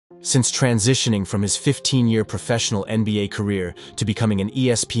Since transitioning from his 15-year professional NBA career to becoming an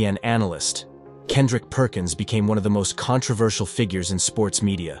ESPN analyst, Kendrick Perkins became one of the most controversial figures in sports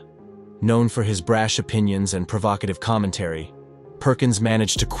media. Known for his brash opinions and provocative commentary, Perkins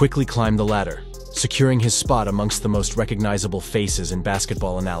managed to quickly climb the ladder, securing his spot amongst the most recognizable faces in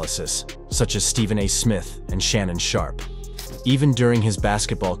basketball analysis, such as Stephen A. Smith and Shannon Sharpe. Even during his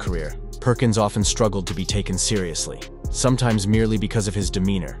basketball career, Perkins often struggled to be taken seriously, sometimes merely because of his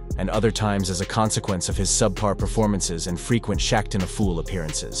demeanor, and other times as a consequence of his subpar performances and frequent Shaqtin' a Fool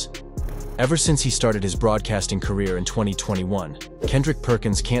appearances. Ever since he started his broadcasting career in 2021, Kendrick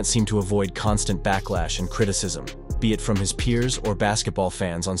Perkins can't seem to avoid constant backlash and criticism, be it from his peers or basketball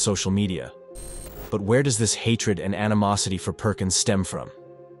fans on social media. But where does this hatred and animosity for Perkins stem from?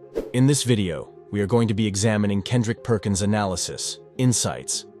 In this video, we are going to be examining Kendrick Perkins' analysis,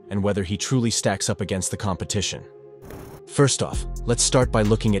 insights, and whether he truly stacks up against the competition. First off, let's start by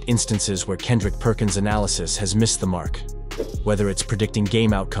looking at instances where Kendrick Perkins' analysis has missed the mark. Whether it's predicting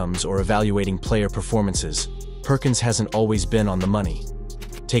game outcomes or evaluating player performances, Perkins hasn't always been on the money.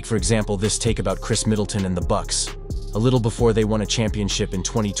 Take for example this take about Chris Middleton and the Bucks, a little before they won a championship in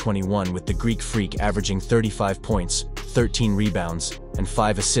 2021 with the Greek Freak averaging 35 points, 13 rebounds, and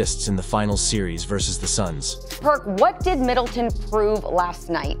 5 assists in the finals series versus the Suns. Perk, what did Middleton prove last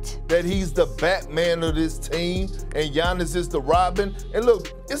night? That he's the Batman of this team and Giannis is the Robin. And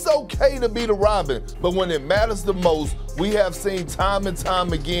look, it's okay to be the Robin, but when it matters the most, we have seen time and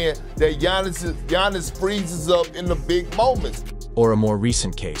time again that Giannis freezes up in the big moments. Or a more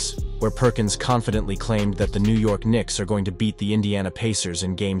recent case, where Perkins confidently claimed that the New York Knicks are going to beat the Indiana Pacers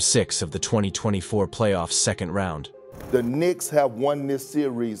in Game 6 of the 2024 playoffs second round. The Knicks have won this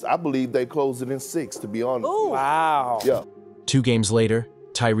series. I believe they closed it in 6, to be honest. Ooh. Wow. Yeah. 2 games later,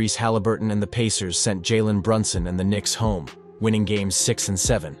 Tyrese Halliburton and the Pacers sent Jalen Brunson and the Knicks home, winning Games 6 and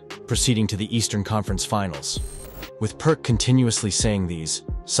 7, proceeding to the Eastern Conference Finals. With Perk continuously saying these,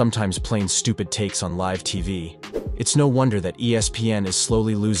 sometimes plain stupid takes on live TV, it's no wonder that ESPN is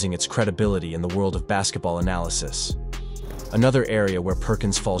slowly losing its credibility in the world of basketball analysis. Another area where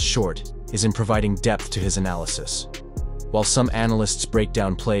Perkins falls short is in providing depth to his analysis. While some analysts break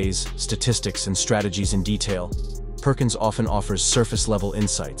down plays, statistics, and strategies in detail, Perkins often offers surface-level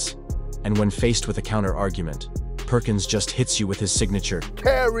insights. And when faced with a counter-argument, Perkins just hits you with his signature,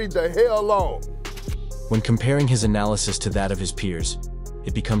 "Carry the hell on." When comparing his analysis to that of his peers,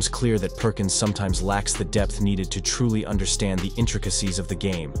 it becomes clear that Perkins sometimes lacks the depth needed to truly understand the intricacies of the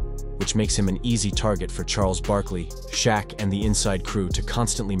game, which makes him an easy target for Charles Barkley, Shaq, and the inside crew to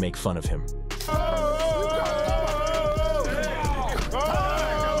constantly make fun of him.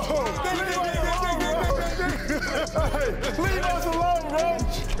 Leave us alone,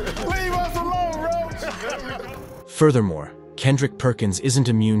 Roach! Leave us alone, Roach! Furthermore, Kendrick Perkins isn't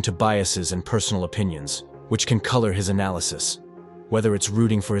immune to biases and personal opinions, which can color his analysis. Whether it's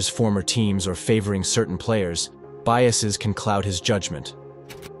rooting for his former teams or favoring certain players, biases can cloud his judgment.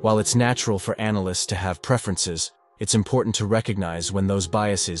 While it's natural for analysts to have preferences, it's important to recognize when those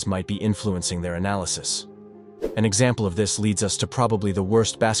biases might be influencing their analysis. An example of this leads us to probably the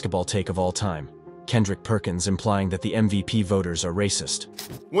worst basketball take of all time, Kendrick Perkins implying that the MVP voters are racist.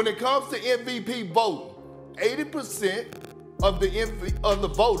 When it comes to MVP voting, 80% of the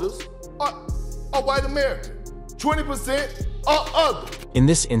voters are white American. 20% are other. In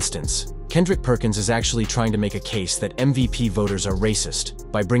this instance, Kendrick Perkins is actually trying to make a case that MVP voters are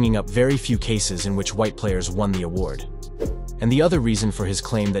racist by bringing up very few cases in which white players won the award. And the other reason for his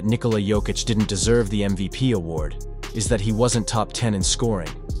claim that Nikola Jokic didn't deserve the MVP award is that he wasn't top 10 in scoring,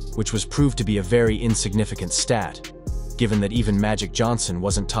 which was proved to be a very insignificant stat, given that even Magic Johnson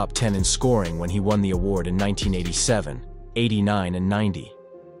wasn't top 10 in scoring when he won the award in 1987, 89, and 90.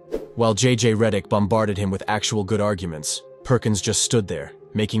 While JJ Redick bombarded him with actual good arguments, Perkins just stood there,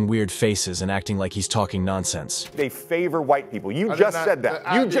 making weird faces and acting like he's talking nonsense. They favor white people. You just said that.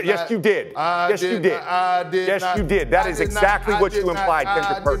 Yes, you did. Yes, you did. Yes, you did. That is exactly what you implied,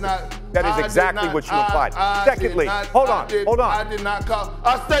 Kendrick Perkins. That is exactly what you implied. Secondly, hold on. I did not call.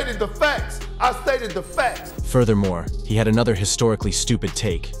 I stated the facts. Furthermore, he had another historically stupid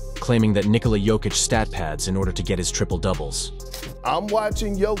take, claiming that Nikola Jokic stat pads in order to get his triple-doubles. I'm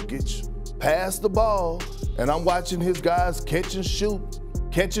watching Jokic pass the ball, and I'm watching his guys catch and shoot,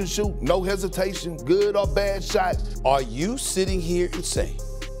 no hesitation, good or bad shot. Are you sitting here and saying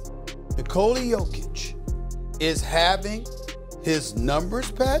Nikola Jokic is having his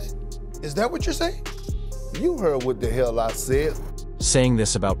numbers padded? Is that what you're saying? You heard what the hell I said. Saying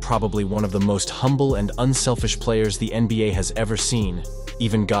this about probably one of the most humble and unselfish players the NBA has ever seen,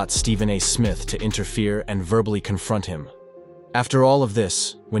 even got Stephen A. Smith to interfere and verbally confront him. After all of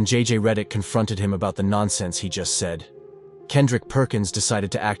this, when JJ Redick confronted him about the nonsense he just said, Kendrick Perkins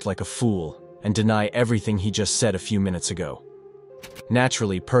decided to act like a fool and deny everything he just said a few minutes ago.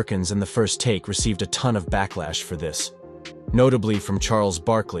 Naturally, Perkins and The First Take received a ton of backlash for this, notably from Charles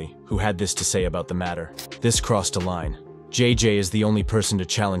Barkley, who had this to say about the matter. This crossed a line. JJ is the only person to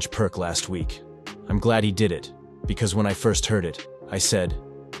challenge Perk last week. I'm glad he did it, because when I first heard it, I said,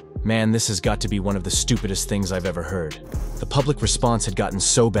 man, this has got to be one of the stupidest things I've ever heard. The public response had gotten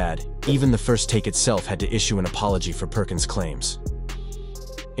so bad, even The First Take itself had to issue an apology for Perkins' claims.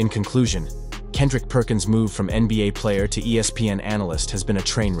 In conclusion, Kendrick Perkins' move from NBA player to ESPN analyst has been a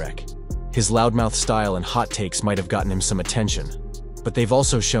train wreck. His loudmouth style and hot takes might have gotten him some attention, but they've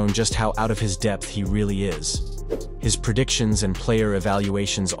also shown just how out of his depth he really is. His predictions and player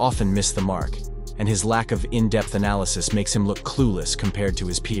evaluations often miss the mark, and his lack of in-depth analysis makes him look clueless compared to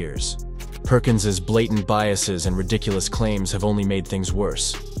his peers. Perkins' blatant biases and ridiculous claims have only made things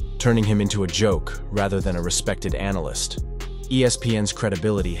worse, turning him into a joke rather than a respected analyst. ESPN's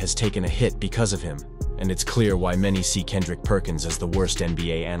credibility has taken a hit because of him, and it's clear why many see Kendrick Perkins as the worst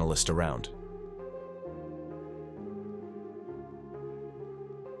NBA analyst around.